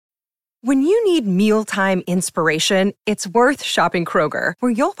When you need mealtime inspiration, it's worth shopping Kroger,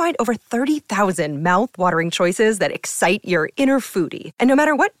 where you'll find over 30,000 mouth-watering choices that excite your inner foodie. And no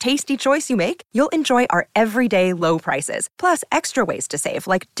matter what tasty choice you make, you'll enjoy our everyday low prices, plus extra ways to save,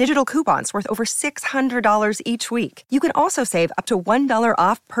 like digital coupons worth over $600 each week. You can also save up to $1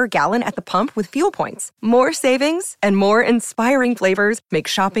 off per gallon at the pump with fuel points. More savings and more inspiring flavors make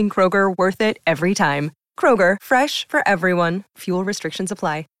shopping Kroger worth it every time. Kroger, fresh for everyone. Fuel restrictions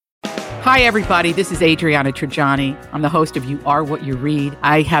apply. Hi, everybody. This is Adriana Trajani. I'm the host of You Are What You Read.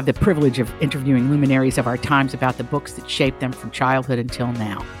 I have the privilege of interviewing luminaries of our times about the books that shaped them from childhood until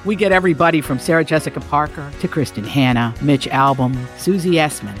now. We get everybody from Sarah Jessica Parker to Kristen Hanna, Mitch Albom, Susie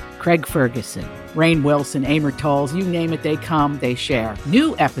Essman, Craig Ferguson, Rainn Wilson, Amor Tolls, you name it, they come, they share.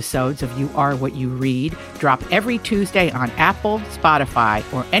 New episodes of You Are What You Read drop every Tuesday on Apple, Spotify,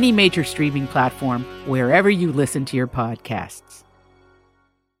 or any major streaming platform wherever you listen to your podcasts.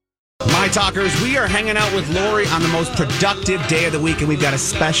 My Talkers, we are hanging out with Lori on the most productive day of the week, and we've got a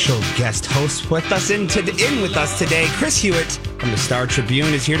special guest host with us in with us today. Chris Hewitt from the Star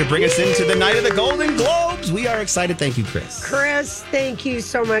Tribune is here to bring us into the night of the Golden Globes. We are excited. Thank you, Chris. Chris, thank you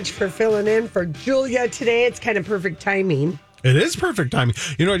so much for filling in for Julia today. It's kind of perfect timing. It is perfect timing.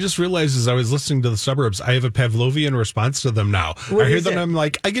 You know, I just realized as I was listening to the Suburbs, I have a Pavlovian response to them now. I hear them, I'm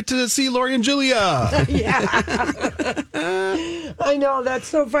like, I get to see Lori and Julia. Yeah. I know, that's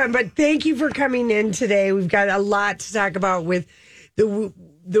so fun. But thank you for coming in today. We've got a lot to talk about with the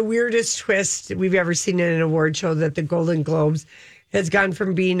weirdest twist we've ever seen in an award show, that the Golden Globes has gone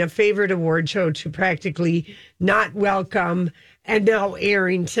from being a favorite award show to practically not welcome, and now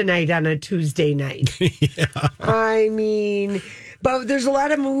airing tonight on a Tuesday night. Yeah. I mean, but there's a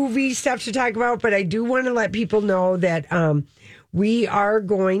lot of movie stuff to talk about, but I do want to let people know that we are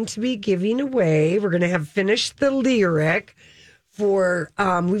going to be giving away, we're going to have finished the lyric for,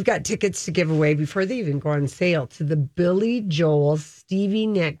 we've got tickets to give away before they even go on sale to the Billy Joel, Stevie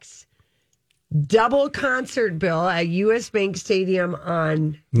Nicks double concert bill at US Bank Stadium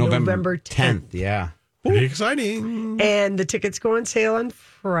on November 10th. Yeah. Pretty exciting. And the tickets go on sale on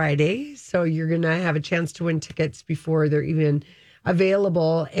Friday. So you're going to have a chance to win tickets before they're even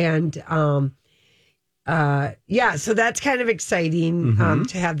available. And so that's kind of exciting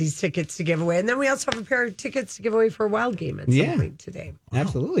to have these tickets to give away. And then we also have a pair of tickets to give away for a Wild Game at some point today.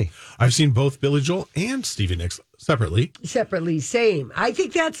 Absolutely. I've seen both Billy Joel and Stevie Nicks separately. Same. I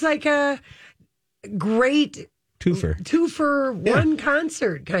think that's like a great two for one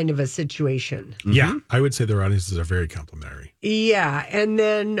concert kind of a situation. Yeah, I would say their audiences are very complimentary. Yeah, and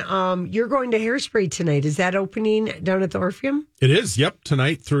then you're going to Hairspray tonight. Is that opening down at the Orpheum? It is, yep,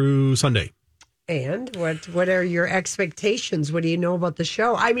 tonight through Sunday. And what are your expectations? What do you know about the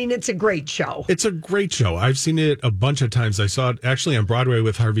show? I mean, it's a great show. It's a great show. I've seen it a bunch of times. I saw it actually on Broadway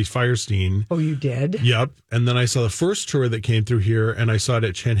with Harvey Fierstein. Oh, you did? Yep. And then I saw the first tour that came through here, and I saw it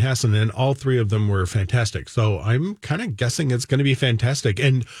at Chanhassen, and all three of them were fantastic. So I'm kind of guessing it's going to be fantastic.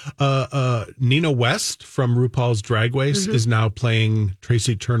 And Nina West from RuPaul's Drag Race is now playing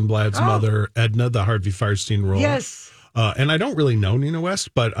Tracy Turnblad's mother, Edna, the Harvey Fierstein role. Yes. And I don't really know Nina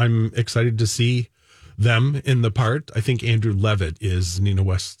West, but I'm excited to see them in the part. I think Andrew Levitt is Nina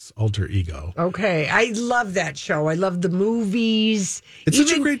West's alter ego. Okay. I love that show. I love the movies. It's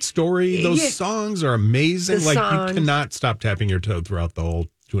such a great story. Those songs are amazing. You cannot stop tapping your toe throughout the whole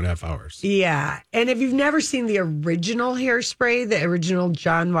 2.5 hours. Yeah. And if you've never seen the original Hairspray, the original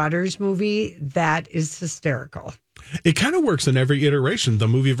John Waters movie, that is hysterical. It kind of works in every iteration. The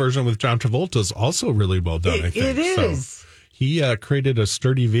movie version with John Travolta is also really well done, I think. It is. So he created a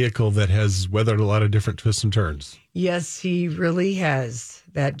sturdy vehicle that has weathered a lot of different twists and turns. Yes, he really has,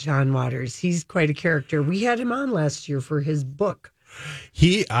 that John Waters. He's quite a character. We had him on last year for his book.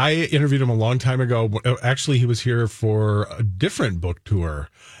 I interviewed him a long time ago. Actually, he was here for a different book tour.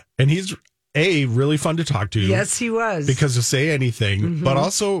 And he's really fun to talk to. Yes, he was. Because to say anything, but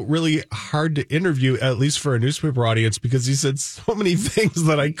also really hard to interview, at least for a newspaper audience, because he said so many things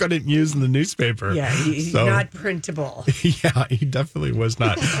that I couldn't use in the newspaper. Yeah, he's not printable. Yeah, he definitely was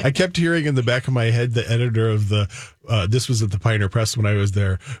not. I kept hearing in the back of my head the editor of this was at the Pioneer Press when I was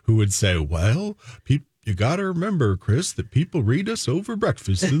there, who would say, well, you got to remember, Chris, that people read us over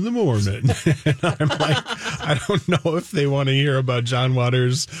breakfast in the morning. And I'm like, I don't know if they want to hear about John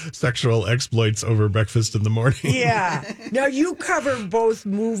Waters' sexual exploits over breakfast in the morning. Yeah. Now, you cover both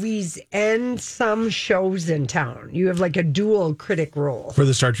movies and some shows in town. You have like a dual critic role. For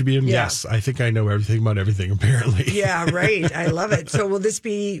the Star Tribune? Yeah. Yes. I think I know everything about everything, apparently. Yeah, right. I love it. So will this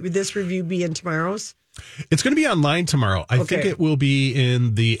review be in tomorrow's? It's going to be online tomorrow. I think it will be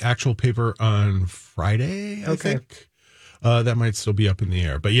in the actual paper on Friday, I think. that might still be up in the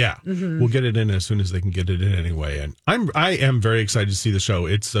air. But yeah, we'll get it in as soon as they can get it in anyway. And I am very excited to see the show.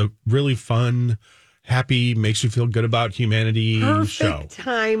 It's a really fun, happy, makes you feel good about humanity show. Perfect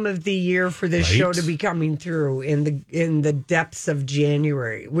time of the year for this show to be coming through in the depths of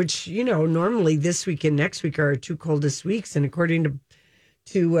January, which, normally this week and next week are our two coldest weeks. And according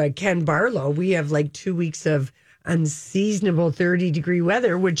to Ken Barlow, we have like 2 weeks of unseasonable 30-degree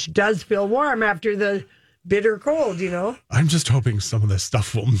weather, which does feel warm after the bitter cold, I'm just hoping some of this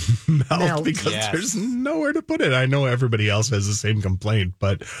stuff will melt because there's nowhere to put it. I know everybody else has the same complaint,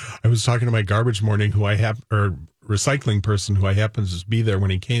 but I was talking to my garbage morning recycling person who I happen to be there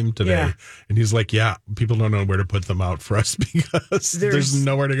when he came today, and he's like, people don't know where to put them out for us because there's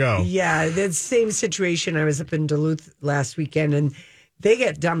nowhere to go. Yeah, the same situation. I was up in Duluth last weekend, and they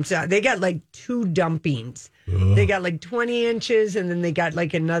get dumped out. They got like 2 dumpings. Ugh. They got like 20 inches, and then they got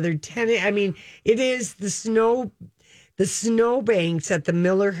like another 10. I mean, it is the snow banks at the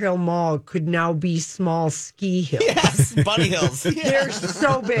Miller Hill Mall could now be small ski hills. Yes, bunny hills. They're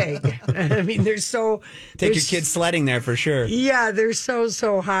so big. I mean, they're so... Take your kids sledding there for sure. Yeah, they're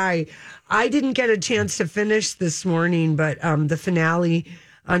so high. I didn't get a chance to finish this morning, but the finale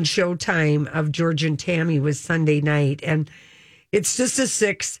on Showtime of George and Tammy was Sunday night, and it's just a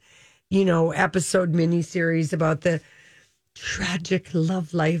 6, episode miniseries about the tragic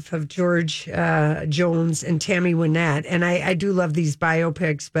love life of George Jones and Tammy Wynette. And I do love these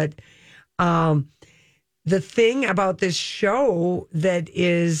biopics, but the thing about this show that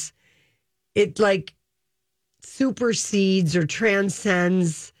is, it like supersedes or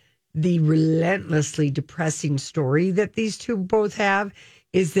transcends the relentlessly depressing story that these two both have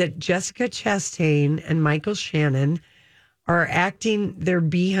is that Jessica Chastain and Michael Shannon are acting their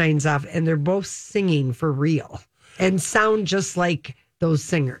behinds off, and they're both singing for real and sound just like those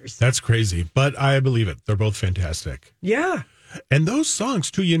singers. That's crazy, but I believe it. They're both fantastic. Yeah. And those songs,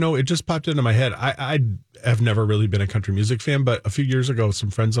 too, it just popped into my head. I have never really been a country music fan, but a few years ago, some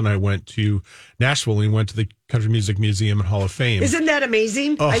friends and I went to Nashville and went to the Country Music Museum and Hall of Fame. Isn't that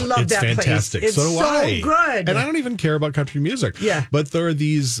amazing? Oh, I love that fantastic. place. It's so good. And I don't even care about country music. Yeah. But there are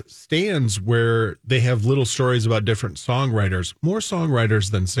these stands where they have little stories about different songwriters, more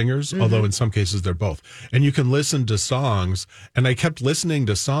songwriters than singers, although in some cases they're both. And you can listen to songs. And I kept listening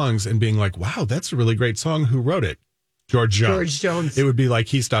to songs and being like, wow, that's a really great song. Who wrote it? George Jones. It would be like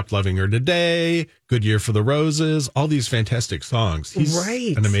He Stopped Loving Her Today, Good Year for the Roses, all these fantastic songs. He's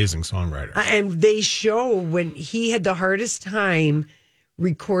an amazing songwriter. And they show when he had the hardest time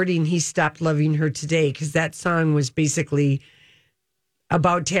recording He Stopped Loving Her Today, because that song was basically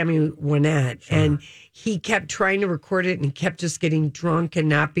about Tammy Wynette. Sure. And he kept trying to record it and he kept just getting drunk and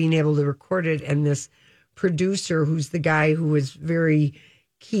not being able to record it. And this producer, who's the guy who was very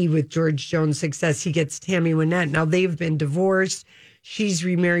key with George Jones' success, he gets Tammy Wynette. Now they've been divorced. She's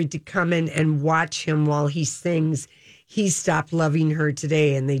remarried to come in and watch him while he sings He Stopped Loving Her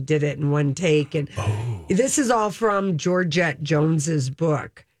Today, and they did it in one take. And this is all from Georgette Jones's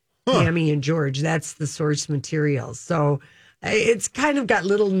book, Tammy and George. That's the source material. So it's kind of got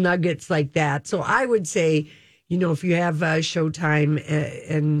little nuggets like that. So I would say, if you have Showtime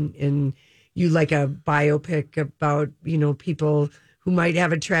and you like a biopic about, people who might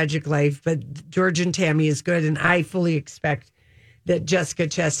have a tragic life, but George and Tammy is good. And I fully expect that Jessica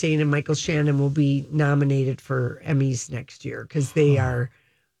Chastain and Michael Shannon will be nominated for Emmys next year because they are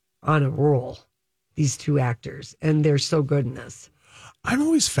on a roll, these two actors, and they're so good in this. I'm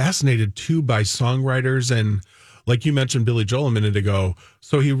always fascinated, too, by songwriters. And like you mentioned Billy Joel a minute ago,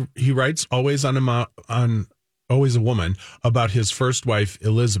 so he writes Always on Always a Woman about his first wife,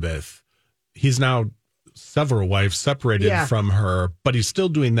 Elizabeth. He's now several wives separated from her, but he's still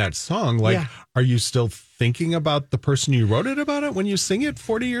doing that song. Are you still thinking about the person you wrote it about it when you sing it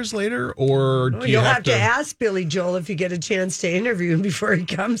 40 years later? Or do you'll have to ask Billy Joel if you get a chance to interview him before he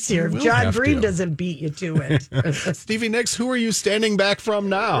comes here. If John Bream doesn't beat you to it. Stevie Nicks, who are you standing back from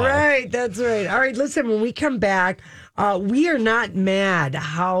now? Right, that's right. All right, listen, when we come back, we are not mad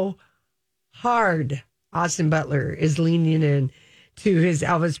how hard Austin Butler is leaning in to his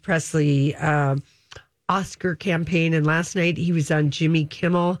Elvis Presley Oscar campaign. And last night he was on Jimmy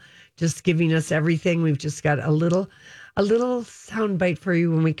Kimmel, just giving us everything. We've just got a little soundbite for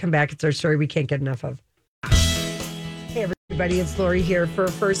you when we come back. It's our story we can't get enough of. Hey everybody, it's Lori here for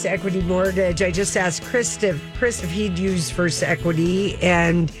First Equity Mortgage. I just asked Chris if he'd use First Equity,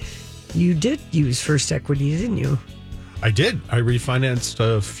 and you did use First Equity, didn't you? I did. I refinanced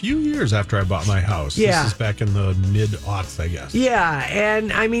a few years after I bought my house. Yeah. This is back in the mid-aughts, I guess. Yeah,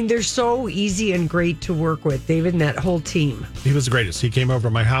 and I mean, they're so easy and great to work with, David, and that whole team. He was the greatest. He came over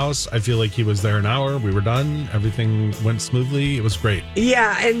to my house. I feel like he was there an hour. We were done. Everything went smoothly. It was great.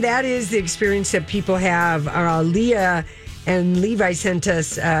 Yeah, and that is the experience that people have. Leah and Levi sent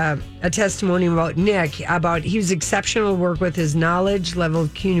us a testimony about Nick, about he was exceptional to work with, his knowledge, level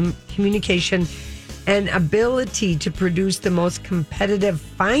of communication, and ability to produce the most competitive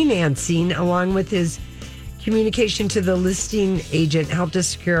financing, along with his communication to the listing agent, helped us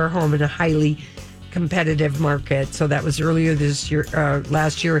secure our home in a highly competitive market. So that was earlier this year,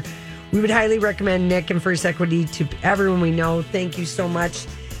 last year. We would highly recommend Nick and First Equity to everyone we know. Thank you so much.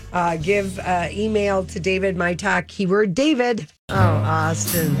 Give email to David, my talk, keyword David. Oh,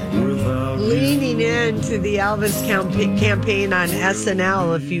 Austin. Leaning into the Elvis campaign on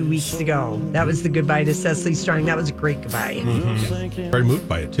SNL a few weeks ago. That was the goodbye to Cecily Strong. That was a great goodbye. Very moved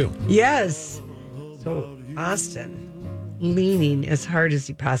by it, too. Yes. So, Austin, leaning as hard as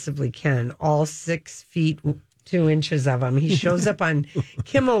he possibly can, all 6 feet 2 inches of him. He shows up on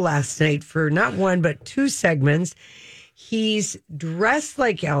Kimmel last night for not one, but 2 segments. He's dressed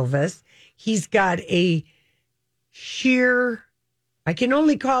like Elvis. He's got a sheer, I can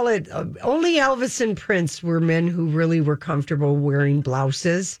only call it, only Elvis and Prince were men who really were comfortable wearing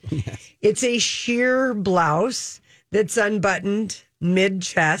blouses. Yes. It's a sheer blouse that's unbuttoned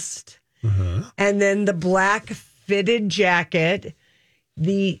mid-chest. And then the black fitted jacket,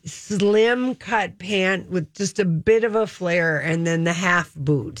 the slim cut pant with just a bit of a flare, and then the half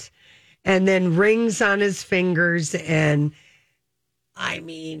boot. And then rings on his fingers. And I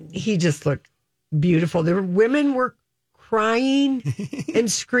mean, he just looked beautiful. Women were crying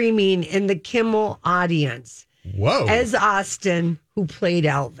and screaming in the Kimmel audience. Whoa. As Austin, who played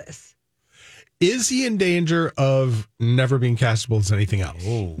Elvis. Is he in danger of never being castable as anything else?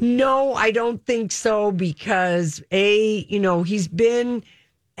 Oh. No, I don't think so, because he's been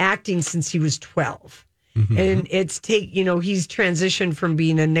acting since he was 12. Mm-hmm. And he's transitioned from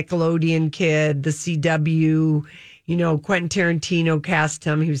being a Nickelodeon kid, the CW, Quentin Tarantino cast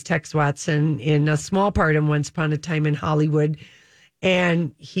him. He was Tex Watson in a small part in Once Upon a Time in Hollywood.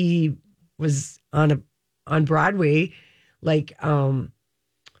 And he was on Broadway, 4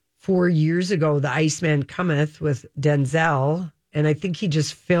 years ago, The Iceman Cometh with Denzel. And I think he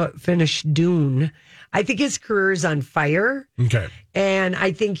just finished Dune. I think his career is on fire. Okay. And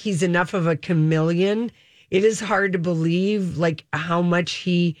I think he's enough of a chameleon. It is hard to believe how much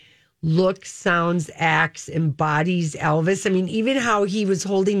he looks, sounds, acts, embodies Elvis. I mean, even how he was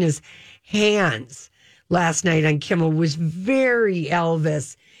holding his hands last night on Kimmel was very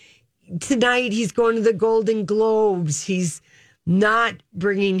Elvis. Tonight, he's going to the Golden Globes. He's not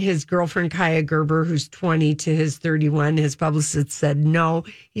bringing his girlfriend, Kaya Gerber, who's 20, to his 31. His publicist said no,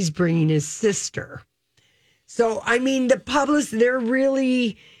 he's bringing his sister. So, I mean, they're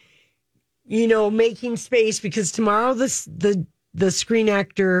really, making space, because tomorrow the Screen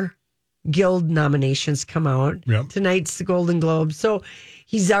Actor Guild nominations come out. Yep. Tonight's the Golden Globe. So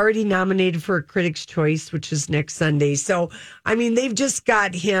he's already nominated for a Critics' Choice, which is next Sunday. So, I mean, they've just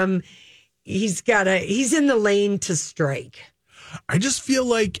got him. He's in the lane to strike. I just feel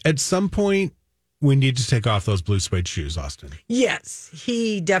like at some point we need to take off those blue suede shoes, Austin. Yes,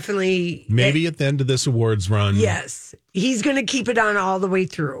 he definitely. Maybe at the end of this awards run. Yes, he's going to keep it on all the way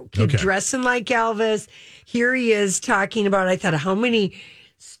through. Keep dressing like Elvis. Here he is talking about, I thought, how many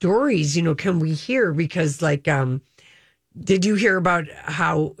stories, can we hear? Because did you hear about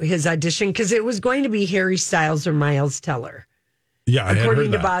how his audition? Because it was going to be Harry Styles or Miles Teller. Yeah,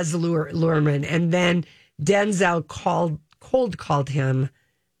 according to Baz Luhrmann. And then Denzel cold called him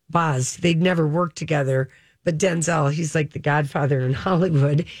Baz. They'd never worked together, but Denzel, he's like the Godfather in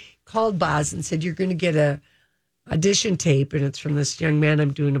Hollywood, called Baz and said, "You're going to get a audition tape, and it's from this young man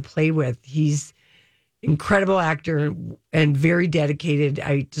I'm doing a play with. He's incredible actor and very dedicated.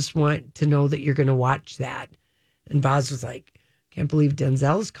 I just want to know that you're going to watch that." And Baz was like, "Can't believe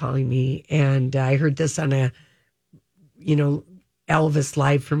Denzel's calling me." And I heard this on a, Elvis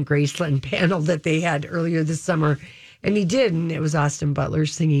Live from Graceland panel that they had earlier this summer. And he did, and it was Austin Butler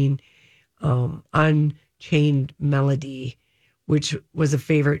singing Unchained Melody, which was a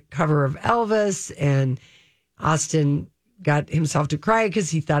favorite cover of Elvis. And Austin got himself to cry because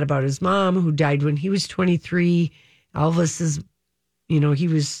he thought about his mom, who died when he was 23. Elvis is, he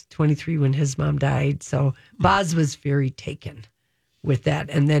was 23 when his mom died. So Baz was very taken with that.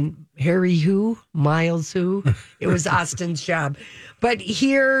 And then Harry who? Miles who? It was Austin's job. But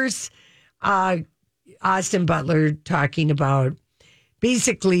here's Austin Butler talking about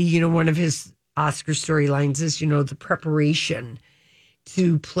basically, one of his Oscar storylines is, the preparation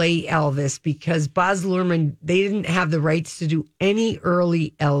to play Elvis, because Baz Luhrmann, they didn't have the rights to do any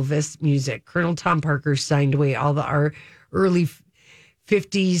early Elvis music. Colonel Tom Parker signed away all the early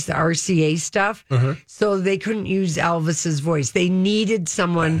 50s, the RCA stuff. So they couldn't use Elvis's voice. They needed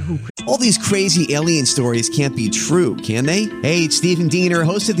someone who could. All these crazy alien stories can't be true, can they? Hey, it's Stephen Diener,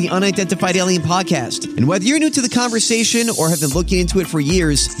 host of the Unidentified Alien Podcast. And whether you're new to the conversation or have been looking into it for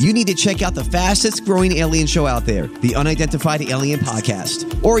years, you need to check out the fastest growing alien show out there, the Unidentified Alien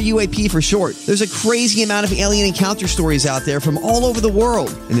Podcast, or UAP for short. There's a crazy amount of alien encounter stories out there from all over the world.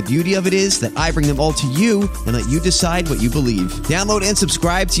 And the beauty of it is that I bring them all to you and let you decide what you believe. Download and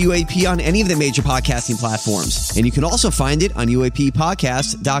subscribe to UAP on any of the major podcasting platforms. And you can also find it on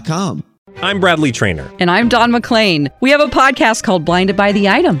UAPpodcast.com. I'm Bradley Trainer. And I'm Don McClain. We have a podcast called Blinded by the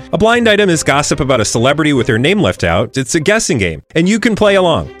Item. A blind item is gossip about a celebrity with their name left out. It's a guessing game, and you can play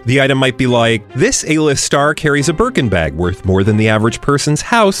along. The item might be like, this A-list star carries a Birkin bag worth more than the average person's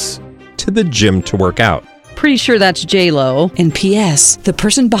house to the gym to work out. Pretty sure that's J-Lo. And P.S. the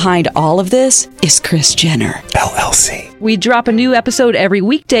person behind all of this is Kris Jenner, LLC. We drop a new episode every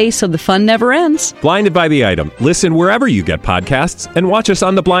weekday so the fun never ends. Blinded by the Item. Listen wherever you get podcasts and watch us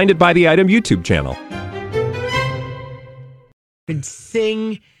on the Blinded by the Item YouTube channel. Could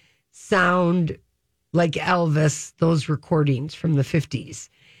sing, sound like Elvis, those recordings from the 50s.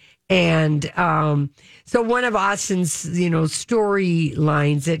 And so one of Austin's,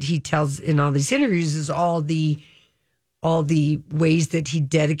 storylines that he tells in all these interviews is all the ways that he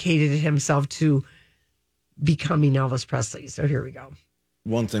dedicated himself to becoming Elvis Presley. So here we go.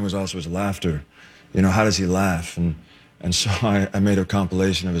 One thing was also his laughter. How does he laugh? And so I made a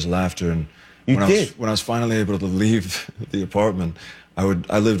compilation of his laughter. And when I was finally able to leave the apartment, I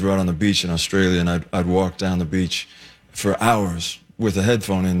lived right on the beach in Australia, and I'd walk down the beach for hours with a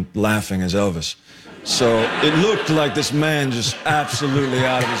headphone in, laughing as Elvis. So it looked like this man just absolutely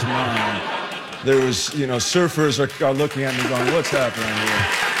out of his mind. There was, surfers are looking at me going, what's happening here?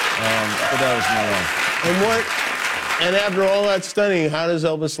 But that was my life. And after all that studying, how does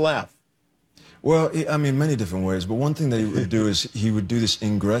Elvis laugh? Well, many different ways. But one thing that he would do is he would do this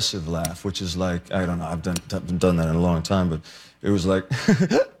ingressive laugh, which is like, I don't know, I've done that in a long time, but it was like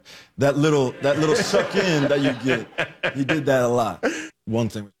that little suck in that you get. He did that a lot. One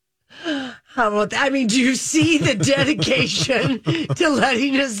thing. How about that? Do you see the dedication to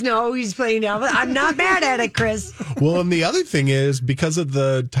letting us know he's playing Elvis? I'm not mad at it, Chris. Well, and the other thing is, because of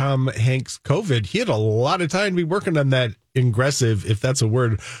the Tom Hanks COVID, he had a lot of time to be working on that ingressive, if that's a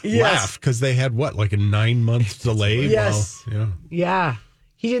word, laugh, because they had like a 9-month delay. Yes. Well, yeah.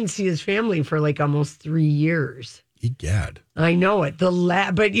 He didn't see his family for almost 3 years. Egad. I know it.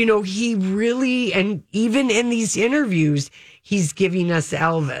 But he really, and even in these interviews, he's giving us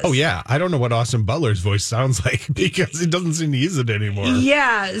Elvis. Oh, yeah. I don't know what Austin Butler's voice sounds like because he doesn't seem to use it anymore.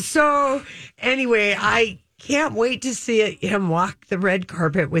 Yeah. So anyway, I can't wait to see him walk the red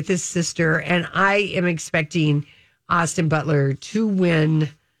carpet with his sister. And I am expecting Austin Butler to win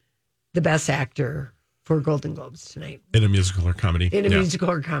the Best Actor for Golden Globes tonight. In a musical or comedy. Musical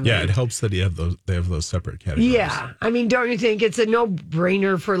or comedy. Yeah, it helps that they have those separate categories. Yeah. Don't you think it's a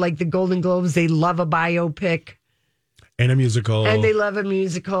no-brainer for the Golden Globes? They love a biopic. And a musical. And they love a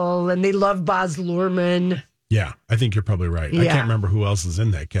musical. And they love Baz Luhrmann. Yeah, I think you're probably right. Yeah. I can't remember who else is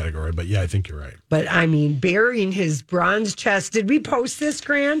in that category, but yeah, I think you're right. But burying his bronze chest. Did we post this,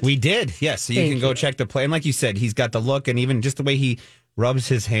 Grant? We did, yes. So you can go check the play. And like you said, he's got the look and even just the way he rubs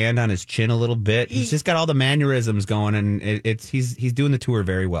his hand on his chin a little bit. He's just got all the mannerisms going, and he's doing the tour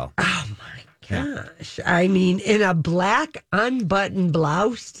very well. Oh my gosh! In a black unbuttoned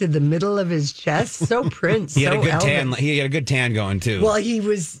blouse to the middle of his chest, so Prince. He had so a good Elvis. tan. He had a good tan going too. Well, he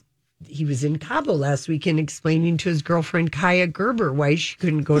was in Cabo last weekend explaining to his girlfriend Kaya Gerber why she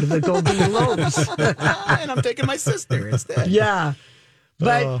couldn't go to the Golden Globes. And I'm taking my sister instead. Yeah.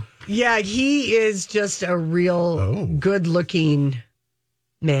 But he is just a real good-looking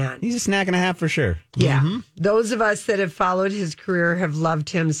man. He's a snack and a half for sure. Yeah. Mm-hmm. Those of us that have followed his career have loved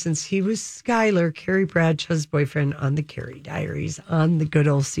him since he was Skylar, Carrie Bradshaw's boyfriend on the Carrie Diaries on the good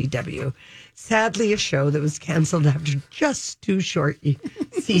old CW. Sadly, a show that was canceled after just 2 short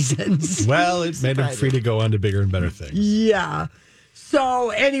seasons. Well, it made him free to go on to bigger and better things. Yeah. So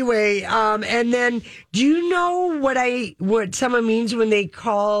anyway, and then do you know what someone means when they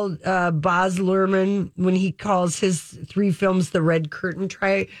call Baz Luhrmann, when he calls his 3 films the Red Curtain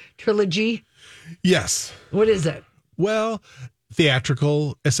trilogy? Yes. What is it? Well,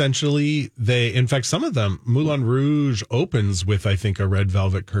 theatrical, essentially. In fact, some of them, Moulin Rouge opens with, I think, a red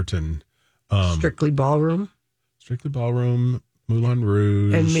velvet curtain. Strictly Ballroom. Strictly Ballroom. Moulin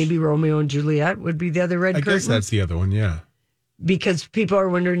Rouge. And maybe Romeo and Juliet would be the other red curtain. I guess that's the other one, yeah. Because people are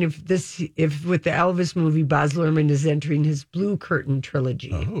wondering if with the Elvis movie, Baz Luhrmann is entering his Blue Curtain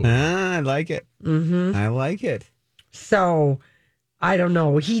trilogy. Oh. I like it. Mm-hmm. I like it. So, I don't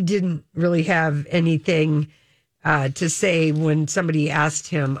know. He didn't really have anything to say when somebody asked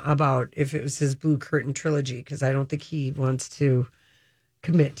him about if it was his Blue Curtain trilogy, because I don't think he wants to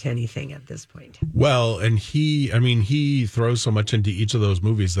commit to anything at this point. Well, and he throws so much into each of those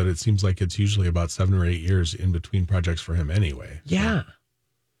movies that it seems like it's usually about 7 or 8 years in between projects for him anyway. Yeah.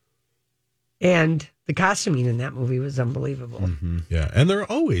 And the costuming in that movie was unbelievable. Mm-hmm. Yeah. And they're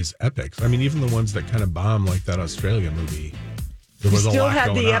always epics. I mean, even the ones that kind of bomb, like that Australia movie. There was still a lot had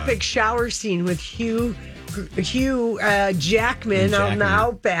going the on. epic shower scene with Hugh Jackman on the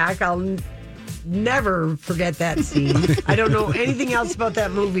Outback. I'll never forget that scene. I don't know anything else about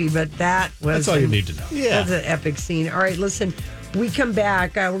that movie, but that's all you need to know. Yeah, that's an epic scene. All right, listen, we come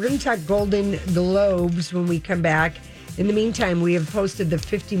back. We're going to talk Golden Globes when we come back. In the meantime, we have posted the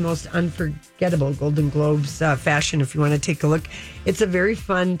 50 most unforgettable Golden Globes fashion if you want to take a look. It's a very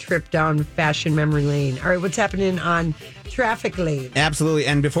fun trip down fashion memory lane. All right, what's happening on Traffic Lane? Absolutely.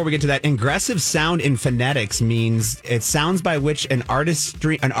 And before we get to that, ingressive sound in phonetics means it's sounds by which an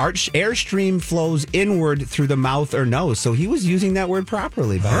airstream flows inward through the mouth or nose. So he was using that word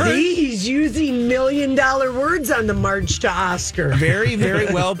properly, Bob. He's using $1 million words on the march to Oscar. Very, very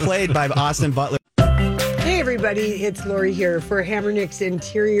well played by Austin Butler. Hey everybody, it's Lori here for Hamernick's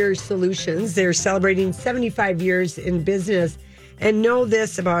Interior Solutions. They're celebrating 75 years in business. And know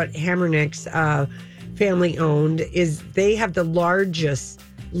this about Hamernick's, family owned, is they have the largest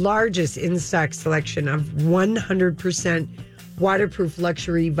in-stock selection of 100% waterproof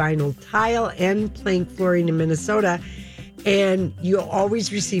luxury vinyl tile and plank flooring in Minnesota. And you'll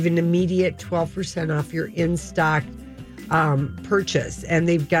always receive an immediate 12% off your in-stock purchase. And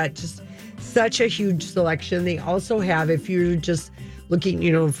they've got just such a huge selection. They also have, if you're just looking,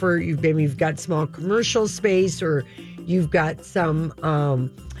 maybe you've got small commercial space, or you've got some, a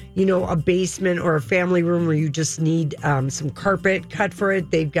basement or a family room where you just need some carpet cut for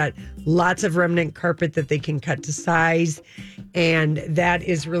it. They've got lots of remnant carpet that they can cut to size. And that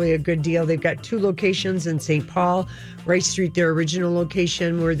is really a good deal. They've got 2 locations in St. Paul, Rice Street, their original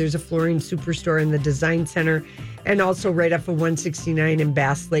location, where there's a flooring superstore in the Design Center, and also right off of 169 in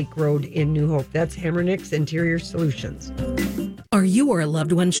Bass Lake Road in New Hope. That's Hamernick's Interior Solutions. Are you or a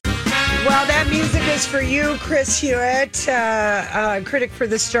loved one? Well, that music is for you, Chris Hewitt, critic for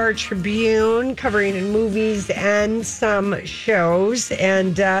the Star Tribune, covering movies and some shows.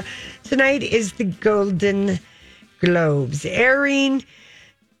 And tonight is the Golden Globes, airing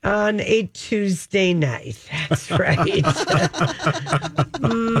on a Tuesday night. That's right.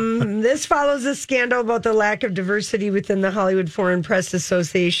 This follows a scandal about the lack of diversity within the Hollywood Foreign Press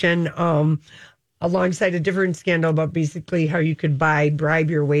Association, alongside a different scandal about basically how you could bribe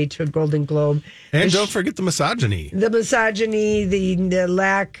your way to a Golden Globe. And don't forget the misogyny. The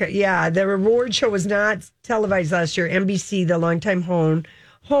lack. Yeah, the award show was not televised last year. NBC, the longtime home,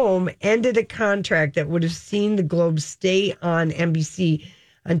 ended a contract that would have seen the Globe stay on NBC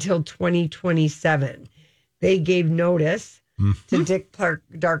until 2027. They gave notice to Dick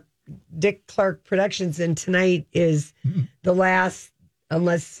Clark Productions, and tonight is the last,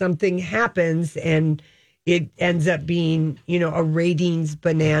 unless something happens and it ends up being, a ratings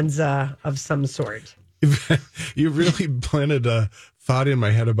bonanza of some sort. You really planted a thought in my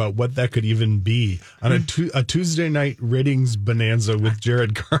head about what that could even be on a Tuesday night ratings bonanza with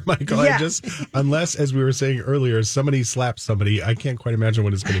Jared Carmichael. Yeah. Unless, as we were saying earlier, somebody slaps somebody, I can't quite imagine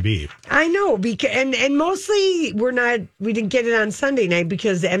what it's going to be. I know, because and mostly we didn't get it on Sunday night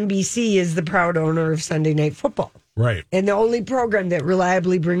because NBC is the proud owner of Sunday Night Football. Right. And the only program that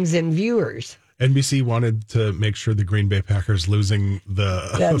reliably brings in viewers. NBC wanted to make sure the Green Bay Packers losing the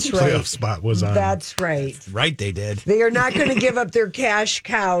playoff spot was on. That's right. Right, they did. They are not going to give up their cash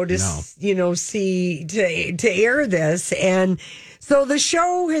cow to, to air this. And so the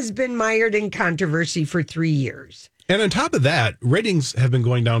show has been mired in controversy for 3 years. And on top of that, ratings have been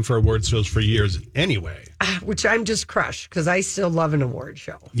going down for award shows for years anyway. Which I'm just crushed because I still love an award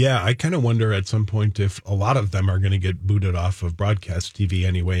show. Yeah, I kind of wonder at some point if a lot of them are going to get booted off of broadcast TV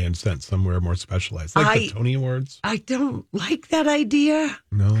anyway and sent somewhere more specialized, like the Tony Awards. I don't like that idea,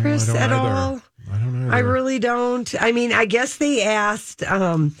 no, Chris, I don't at either. all. I don't either. I really don't. I mean, I guess they asked,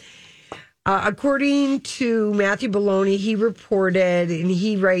 according to Matthew Bologna, he reported, and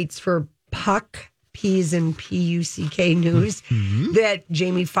he writes for Puck, P's and PUCK News, that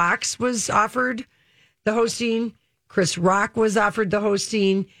Jamie Foxx was offered the hosting. Chris Rock was offered the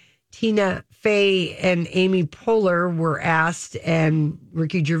hosting. Tina Fey and Amy Poehler were asked, and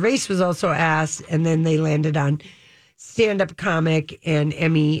Ricky Gervais was also asked, and then they landed on stand-up comic and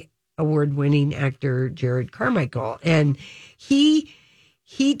Emmy award-winning actor Jared Carmichael. And he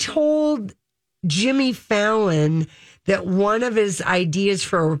told Jimmy Fallon that one of his ideas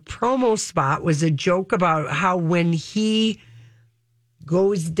for a promo spot was a joke about how when he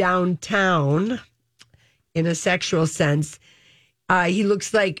goes downtown in a sexual sense, he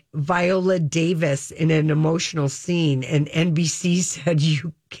looks like Viola Davis in an emotional scene, and NBC said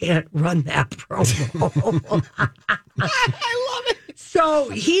you can't run that promo. I love it. So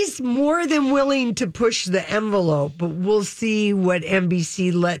he's more than willing to push the envelope, but we'll see what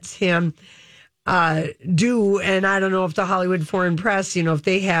NBC lets him do. And I don't know if the Hollywood Foreign Press, if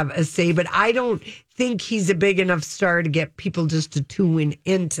they have a say, but I don't think he's a big enough star to get people just to tune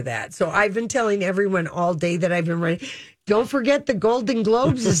into that. So I've been telling everyone all day that I've been writing, don't forget the Golden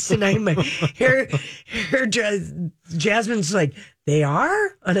Globes is tonight. My hair Jasmine's like, they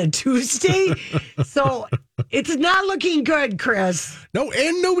are on a Tuesday? So it's not looking good, Chris. No,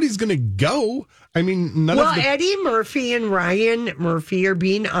 and nobody's going to go. I mean, Eddie Murphy and Ryan Murphy are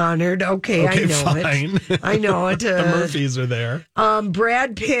being honored. Okay, I know fine. it. I know it. The Murphys are there.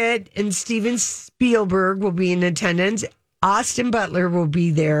 Brad Pitt and Steven Spielberg will be in attendance. Austin Butler will be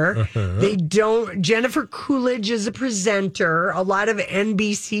there. Jennifer Coolidge is a presenter. A lot of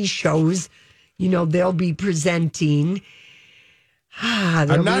NBC shows, they'll be presenting.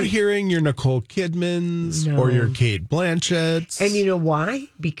 I'm not hearing your Nicole Kidmans or your Kate Blanchetts. And you know why?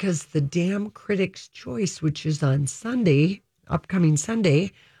 Because the damn Critics' Choice, which is on Sunday, upcoming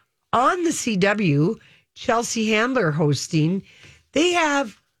Sunday, on the CW, Chelsea Handler hosting, they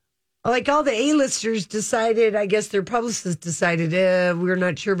have, like all the A-listers decided, I guess their publicists decided, we're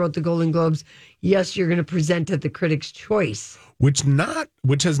not sure about the Golden Globes. Yes, you're going to present at the Critics' Choice. Which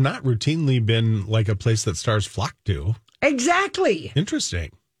has not routinely been like a place that stars flock to. Exactly.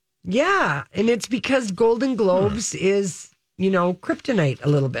 Interesting. Yeah. And it's because Golden Globes is, kryptonite a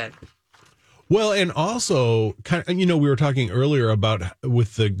little bit. Well, and also, we were talking earlier about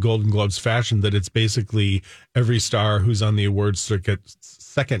with the Golden Globes fashion that it's basically every star who's on the awards circuit's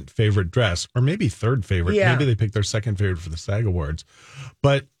second favorite dress, or maybe third favorite. Yeah. Maybe they pick their second favorite for the SAG Awards.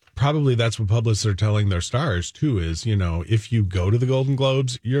 But probably that's what publicists are telling their stars, too, is, if you go to the Golden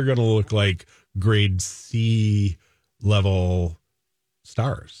Globes, you're going to look like grade C level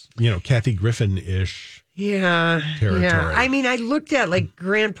stars, Kathy Griffin-ish. Territory. Yeah. I mean, I looked at,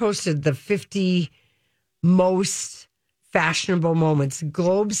 Grant posted the 50 most fashionable moments.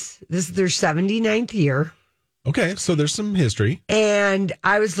 Globes, this is their 79th year. Okay, so there's some history. And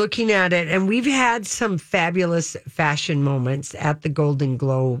I was looking at it, and we've had some fabulous fashion moments at the Golden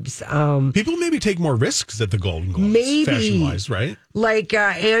Globes. People maybe take more risks at the Golden Globes, maybe, fashion-wise, right? Like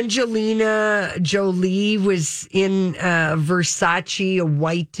Angelina Jolie was in Versace, a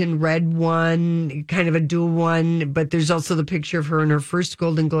white and red one, kind of a dual one. But there's also the picture of her in her first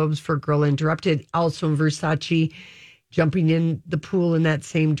Golden Globes for Girl Interrupted, also in Versace, jumping in the pool in that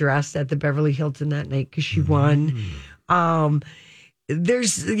same dress at the Beverly Hilton that night because she won.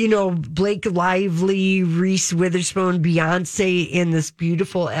 There's, Blake Lively, Reese Witherspoon, Beyonce in this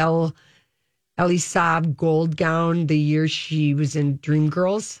beautiful Elie Saab gold gown the year she was in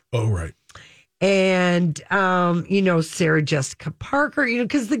Dreamgirls. Oh, right. And, Sarah Jessica Parker,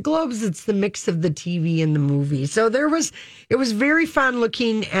 because the Globes, it's the mix of the TV and the movie. So it was very fun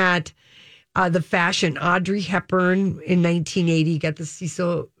looking at the fashion. Audrey Hepburn in 1980 got the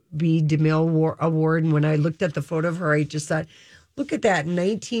Cecil B. DeMille Award. And when I looked at the photo of her, I just thought, look at that. In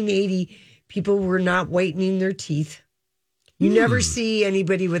 1980, people were not whitening their teeth. You never see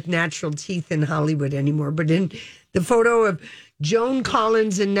anybody with natural teeth in Hollywood anymore. But in the photo of Joan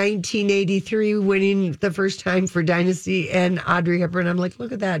Collins in 1983 winning the first time for Dynasty and Audrey Hepburn, I'm like,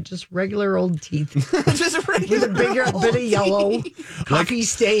 look at that. Just regular old teeth. Just regular with a bigger bit of yellow, coffee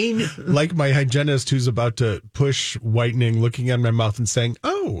stain. Like my hygienist who's about to push whitening, looking at my mouth and saying,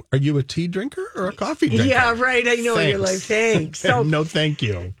 oh, are you a tea drinker or a coffee drinker? Yeah, right. I know. You're like, thanks. So, no, thank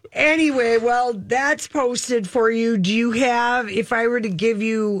you. Anyway, well, that's posted for you. Do you have, if I were to give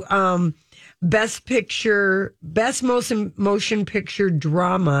you best motion picture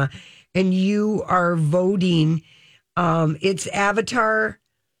drama, and you are voting, it's Avatar,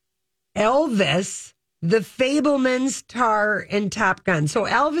 Elvis, The Fabelmans, Tar, and Top Gun. So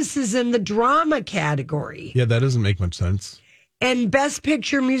Elvis is in the drama category. Yeah, that doesn't make much sense. And best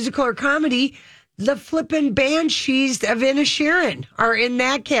picture, musical or comedy, The Flippin' Banshees of Inisherin are in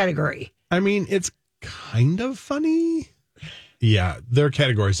that category. I mean, it's kind of funny. Yeah, their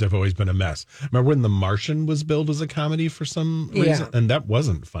categories have always been a mess. Remember when The Martian was billed as a comedy for some reason? And that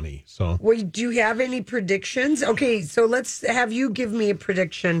wasn't funny. So, well, do you have any predictions? Okay, so let's have you give me a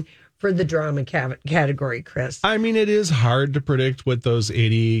prediction for the drama category, Chris. I mean, it is hard to predict what those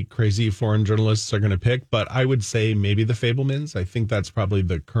 80 crazy foreign journalists are going to pick, but I would say maybe The Fabelmans. I think that's probably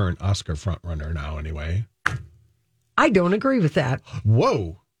the current Oscar frontrunner now, anyway. I don't agree with that.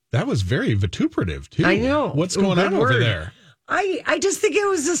 Whoa, that was very vituperative, too. I know. What's going on over there? I just think it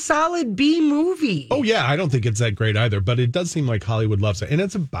was a solid B movie. Oh, yeah, I don't think it's that great either, but it does seem like Hollywood loves it. And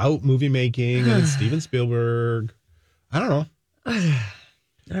it's about movie making, and it's Steven Spielberg. I don't know.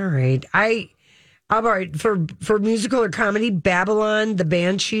 All right. All right. For musical or comedy, Babylon, The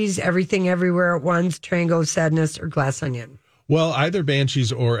Banshees, Everything Everywhere at Once, Triangle of Sadness, or Glass Onion? Well, either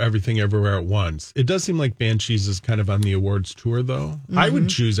Banshees or Everything Everywhere at Once. It does seem like Banshees is kind of on the awards tour, though. Mm-hmm. I would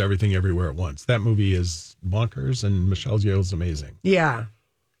choose Everything Everywhere at Once. That movie is bonkers, and Michelle Yeoh is amazing. Yeah.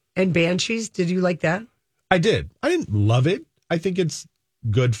 And Banshees, did you like that? I did. I didn't love it. I think it's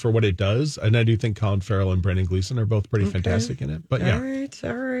good for what it does, and I do think Colin Farrell and Brendan Gleeson are both pretty fantastic in it. But yeah.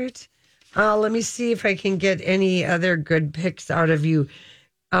 All right. Let me see if I can get any other good picks out of you.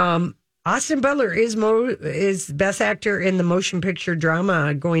 Austin Butler is Best Actor in the Motion Picture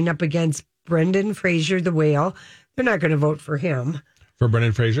Drama, going up against Brendan Fraser, The Whale. They're not going to vote for him. For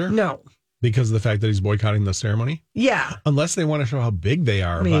Brendan Fraser? No. Because of the fact that he's boycotting the ceremony? Yeah. Unless they want to show how big they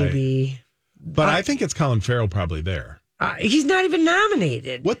are. Maybe. But I think it's Colin Farrell probably there. He's not even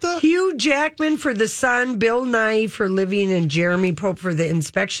nominated. What the? Hugh Jackman for The Sun, Bill Nye for Living, and Jeremy Pope for The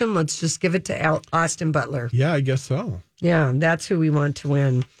Inspection. Let's just give it to Austin Butler. Yeah, I guess so. Yeah, that's who we want to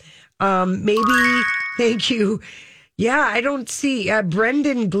win. Maybe, thank you. Yeah, I don't see.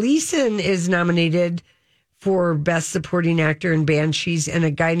 Brendan Gleeson is nominated for Best Supporting Actor in Banshees, and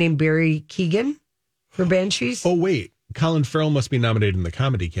a guy named Barry Keoghan for Banshees. Oh, wait. Colin Farrell must be nominated in the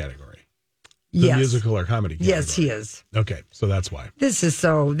comedy category. The musical or comedy category. Yes, he is. Okay, so that's why.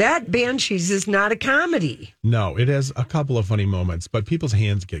 That Banshees is not a comedy. No, it has a couple of funny moments, but people's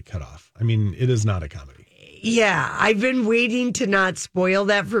hands get cut off. I mean, it is not a comedy. Yeah, I've been waiting to not spoil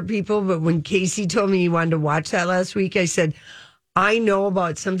that for people, but when Casey told me he wanted to watch that last week, I said, I know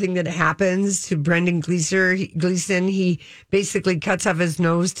about something that happens to Brendan Gleeson. He basically cuts off his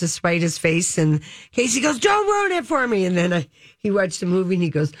nose to spite his face, and Casey goes, don't ruin it for me. And then he watched the movie, and he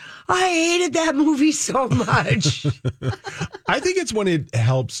goes, I hated that movie so much. I think it's when it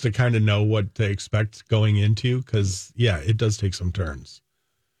helps to kind of know what to expect going into, because, yeah, it does take some turns.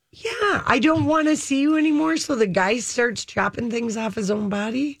 Yeah, I don't want to see you anymore. So the guy starts chopping things off his own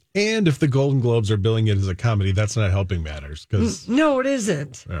body. And if the Golden Globes are billing it as a comedy, that's not helping matters. No, it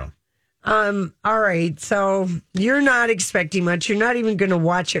isn't. Yeah. All right. So you're not expecting much. You're not even going to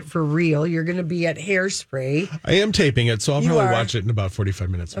watch it for real. You're going to be at Hairspray. I am taping it, so I'll probably watch it in about 45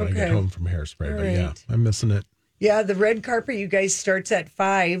 minutes when I get home from Hairspray. But yeah, I'm missing it. Yeah, the red carpet, you guys, starts at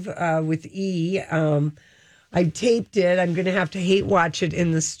 5 with E. I taped it. I'm going to have to hate watch it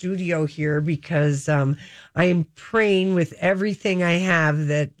in the studio here because I am praying with everything I have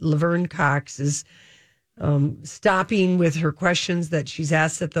that Laverne Cox is stopping with her questions that she's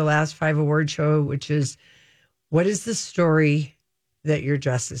asked at the last 5 award show, which is, what is the story that your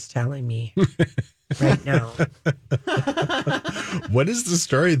dress is telling me right now? What is the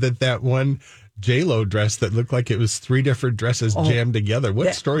story that one J-Lo dress that looked like it was 3 different dresses jammed together?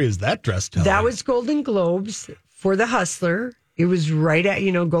 What story is that dress telling? That was Golden Globes for The Hustler. It was right at,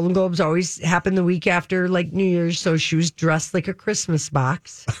 Golden Globes always happen the week after like New Year's. So she was dressed like a Christmas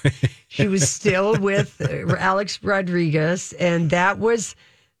box. She was still with Alex Rodriguez. And that was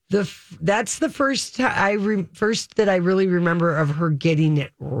that's the first that I really remember of her getting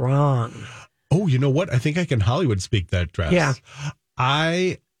it wrong. Oh, you know what? I think I can Hollywood speak that dress. Yeah.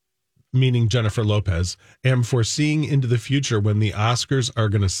 Meaning Jennifer Lopez, am foreseeing into the future when the Oscars are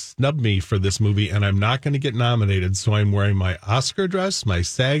going to snub me for this movie and I'm not going to get nominated. So I'm wearing my Oscar dress, my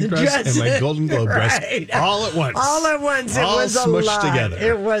SAG dress, and my Golden Globe dress all at once. All at once. It was a lot. Together.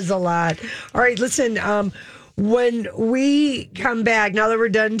 It was a lot. All right, listen, when we come back, now that we're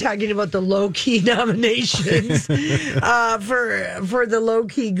done talking about the low-key nominations for the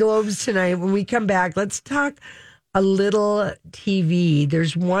low-key Globes tonight, when we come back, let's talk a little TV.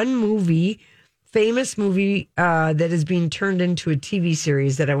 There's one famous movie that is being turned into a TV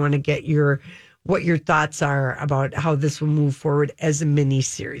series that I want to get what your thoughts are about how this will move forward as a mini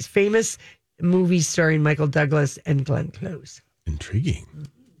series. Famous movie starring Michael Douglas and Glenn Close. Intriguing.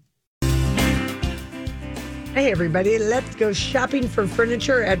 Hey everybody, let's go shopping for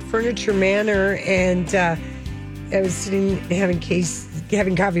furniture at Furniture Manor. And I was sitting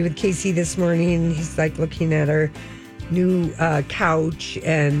having coffee with Casey this morning, and he's like looking at our new couch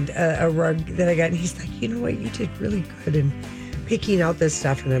and a rug that I got. And he's like, you know what? You did really good in picking out this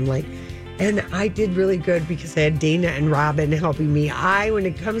stuff. And I'm like, and I did really good because I had Dana and Robin helping me. When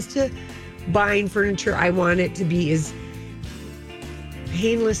it comes to buying furniture, I want it to be as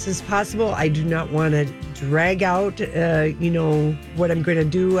painless as possible. I do not want to drag out, what I'm going to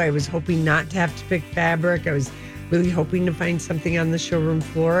do. I was hoping not to have to pick fabric. I was really hoping to find something on the showroom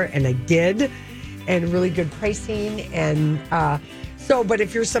floor, and I did, and really good pricing. And but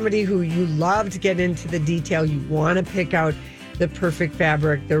if you're somebody who you love to get into the detail, you want to pick out the perfect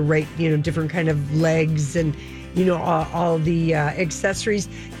fabric, the right, different kind of legs and, all the accessories.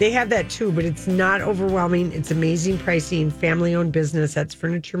 They have that too, but it's not overwhelming. It's amazing pricing, family-owned business. That's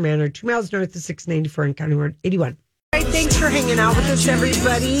Furniture Manor, 2 miles north of 694 and County Road 81. All right, thanks for hanging out with us,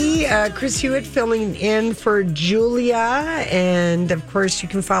 everybody. Chris Hewitt filling in for Julia. And, of course, you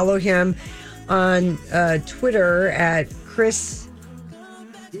can follow him on Twitter at Chris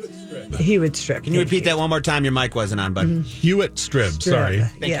Hewitt Strip. Can you repeat that one more time? Your mic wasn't on, bud. Hewitt Strip, sorry.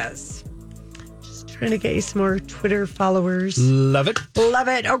 Yes. Trying to get you some more Twitter followers. Love it. Love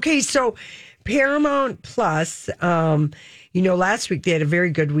it. Okay, so Paramount Plus, last week they had a very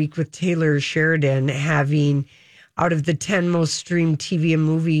good week with Taylor Sheridan having, out of the 10 most streamed TV and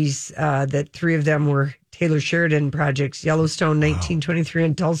movies, that 3 of them were Taylor Sheridan projects, Yellowstone, 1923,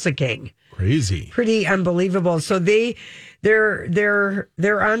 and Tulsa King. Crazy. Pretty unbelievable. So they're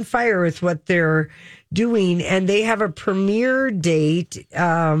on fire with what they're doing, and they have a premiere date.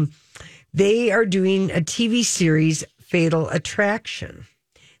 They are doing a TV series, Fatal Attraction.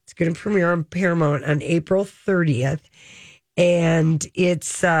 It's going to premiere on Paramount on April 30th. And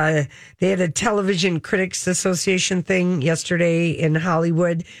it's they had a Television Critics Association thing yesterday in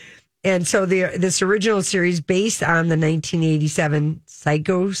Hollywood. And so this original series, based on the 1987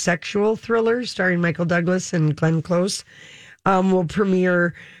 psychosexual thriller starring Michael Douglas and Glenn Close, will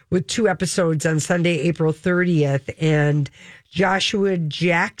premiere with 2 episodes on Sunday, April 30th. And Joshua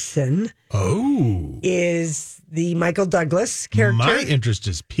Jackson is the Michael Douglas character. My interest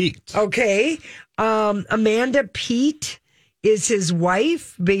is piqued. Okay. Amanda Peet is his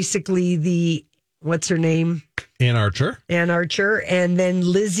wife, basically what's her name? Ann Archer. And then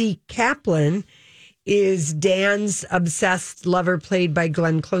Lizzie Kaplan is Dan's obsessed lover, played by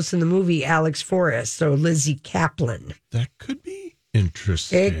Glenn Close in the movie Alex Forrest. So Lizzie Kaplan. That could be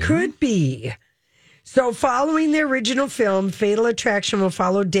interesting. It could be. So following the original film, Fatal Attraction will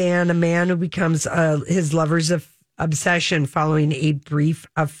follow Dan, a man who becomes his lover's obsession following a brief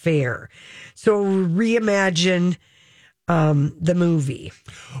affair. So reimagine the movie.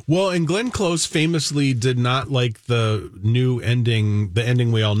 Well, and Glenn Close famously did not like the new ending, the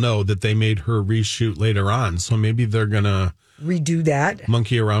ending we all know, that they made her reshoot later on. So maybe they're going to redo that,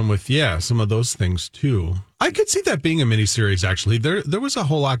 monkey around with, some of those things too. I could see that being a miniseries, actually. There was a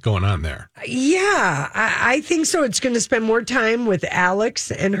whole lot going on there. Yeah, I think so. It's going to spend more time with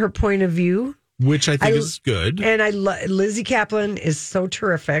Alex and her point of view, which I think is good. And Lizzie Kaplan is so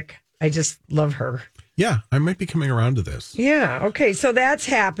terrific. I just love her. Yeah, I might be coming around to this. Yeah, okay, so that's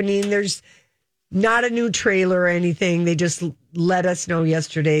happening. There's not a new trailer or anything. They just let us know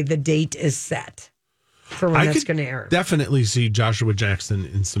yesterday the date is set for when that's going to air. Definitely see Joshua Jackson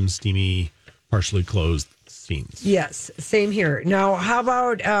in some steamy, partially closed scenes. Yes, same here. Now, how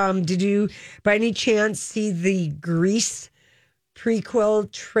about, did you by any chance see the Grease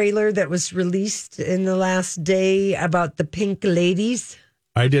prequel trailer that was released in the last day about the Pink Ladies?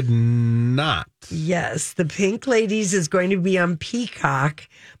 I did not. Yes, the Pink Ladies is going to be on Peacock,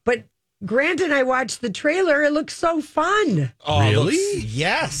 but Grant and I watched the trailer. It looks so fun. Oh, really?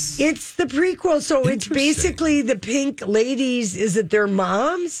 Yes. It's the prequel. So it's basically the Pink Ladies. Is it their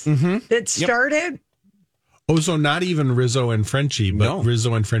moms that started? Oh, so not even Rizzo and Frenchie, but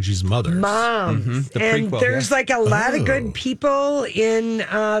Rizzo and Frenchie's mothers. Moms. The and prequel, there's like a lot of good people in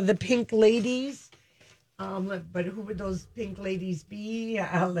the Pink Ladies. But who would those Pink Ladies be?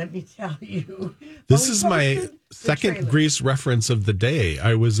 Let me tell you. This is my second Grease reference of the day.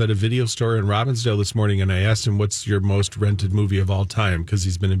 I was at a video store in Robbinsdale this morning, and I asked him, what's your most rented movie of all time? Because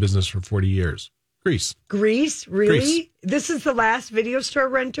he's been in business for 40 years. Grease. Grease? Really? Grease. This is the last video store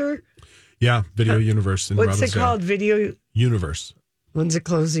renter? Yeah, Video Universe in Robbinsdale. What's it called? Video Universe. When's it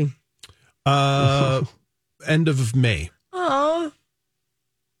closing? End of May. Oh.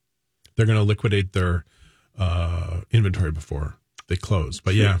 They're going to liquidate their inventory before they close.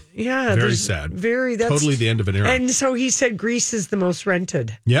 But yeah, very sad. That's totally the end of an era. And so he said Grease is the most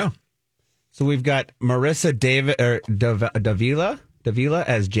rented. Yeah. So we've got Marissa Davila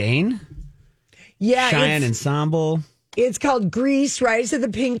as Jane. Yeah, Cheyenne Ensemble. It's called Grease, Rise of the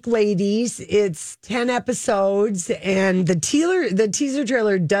Pink Ladies. It's 10 episodes, and the teaser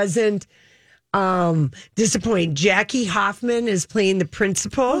trailer doesn't disappoint. Jackie Hoffman is playing the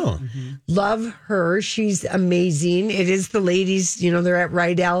principal. Love her. She's amazing. It is the ladies, they're at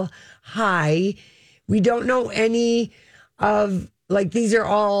Rydell High. We don't know any of, these are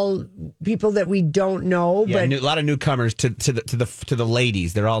all people that we don't know. Yeah, but a lot of newcomers to the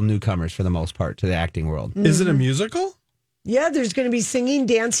ladies. They're all newcomers for the most part to the acting world. Is it a musical? Yeah, there's going to be singing,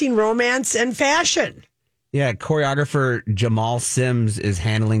 dancing, romance, and fashion. Yeah, choreographer Jamal Sims is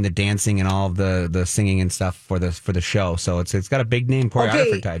handling the dancing and all of the singing and stuff for the show. So it's got a big name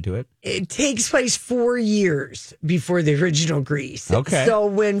choreographer tied to it. It takes place 4 years before the original Grease. Okay. So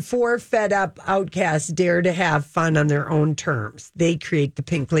when 4 fed up outcasts dare to have fun on their own terms, they create the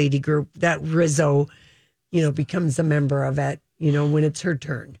Pink Lady group that Rizzo, becomes a member of it, when it's her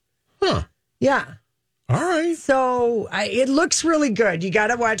turn. Huh. Yeah. All right. So it looks really good. You got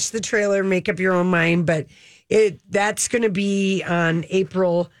to watch the trailer, make up your own mind. But that's going to be on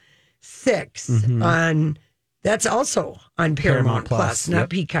April 6th. That's also on Paramount Plus, not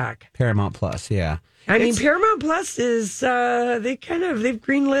Peacock. Paramount Plus, yeah. I mean, Paramount Plus is they've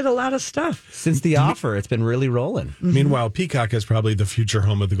greenlit a lot of stuff Since The Offer. It's been really rolling. Meanwhile, Peacock is probably the future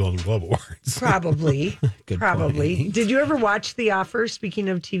home of the Golden Globe Awards. Probably. Probably. point. Did you ever watch The Offer? Speaking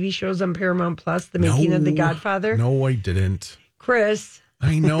of TV shows on Paramount Plus, The Making of the Godfather. No, I didn't. Chris.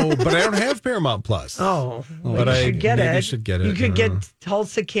 I know, but I don't have Paramount Plus. Oh, but you should get it. Should get it. You could get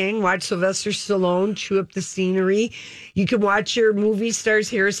Tulsa King, watch Sylvester Stallone chew up the scenery. You could watch your movie stars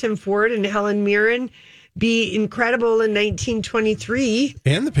Harrison Ford and Helen Mirren be incredible in 1923.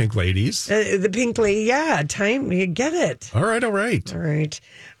 And the Pink Ladies. The Pink Lady, yeah. Time, you get it. All right. All right.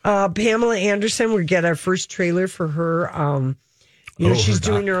 Pamela Anderson, we get our first trailer for her. She's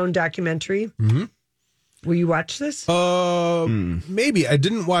doing her own documentary. Mm-hmm. Will you watch this? Maybe. I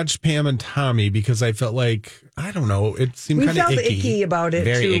didn't watch Pam and Tommy because I felt like, I don't know, it seemed kind of icky. We felt icky about it,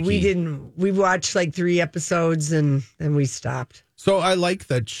 Very too. icky. We watched 3 episodes and then we stopped. So I like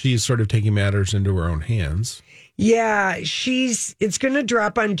that she's sort of taking matters into her own hands. Yeah, it's going to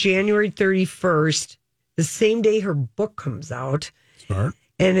drop on January 31st, the same day her book comes out. Smart.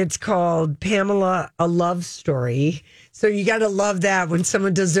 And it's called Pamela, A Love Story. So you got to love that when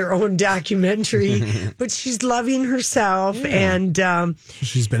someone does their own documentary. But she's loving herself. Yeah. And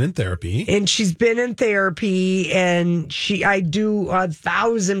she's been in therapy. And I do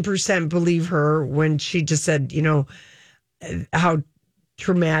 1,000% believe her when she just said, how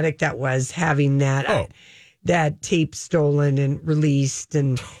traumatic that was having that tape stolen and released.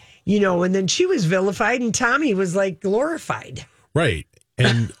 And, and then she was vilified and Tommy was glorified. Right.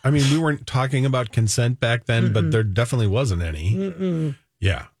 And I mean, we weren't talking about consent back then, but there definitely wasn't any.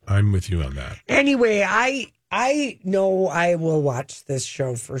 Yeah, I'm with you on that. Anyway, I know I will watch this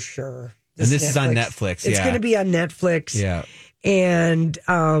show for sure. This is on Netflix. It's going to be on Netflix. Yeah. And,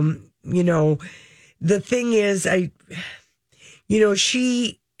 the thing is,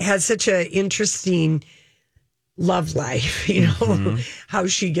 she has such an interesting love life, how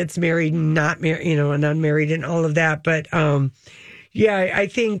she gets married and not married, and unmarried and all of that. But, yeah, I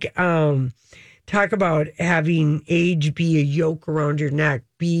think talk about having age be a yoke around your neck,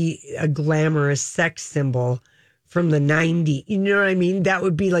 be a glamorous sex symbol from the 90s. You know what I mean? That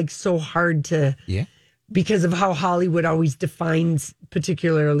would be so hard to, because of how Hollywood always defines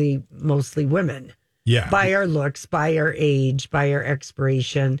particularly mostly women. Yeah. By our looks, by our age, by our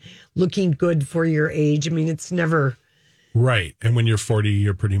expiration, looking good for your age. I mean, it's never... Right. And when you're 40,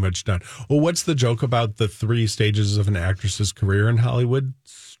 you're pretty much done. Well, what's the joke about the 3 stages of an actress's career in Hollywood?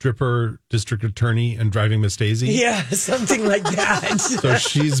 Stripper, district attorney, and driving Miss Daisy? Yeah, something like that. So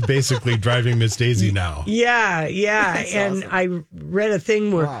she's basically driving Miss Daisy now. Yeah. That's and awesome. I read a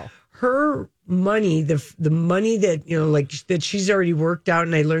thing where her money, the money that, that she's already worked out,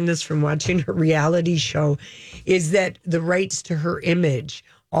 and I learned this from watching her reality show, is that the rights to her image,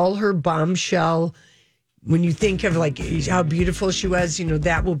 all her bombshell... When you think of how beautiful she was,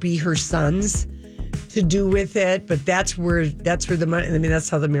 that will be her sons to do with it. But that's where the money. I mean, that's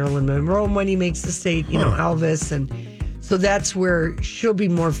how the Marilyn Monroe money makes the state. Elvis, and so that's where she'll be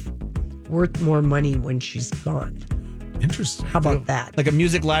worth more money when she's gone. Interesting. How about that? Like a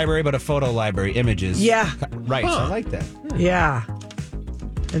music library, but a photo library, images. Yeah. Right. I like that. Yeah.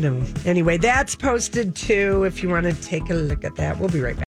 I know. Anyway, that's posted too. If you want to take a look at that, we'll be right back.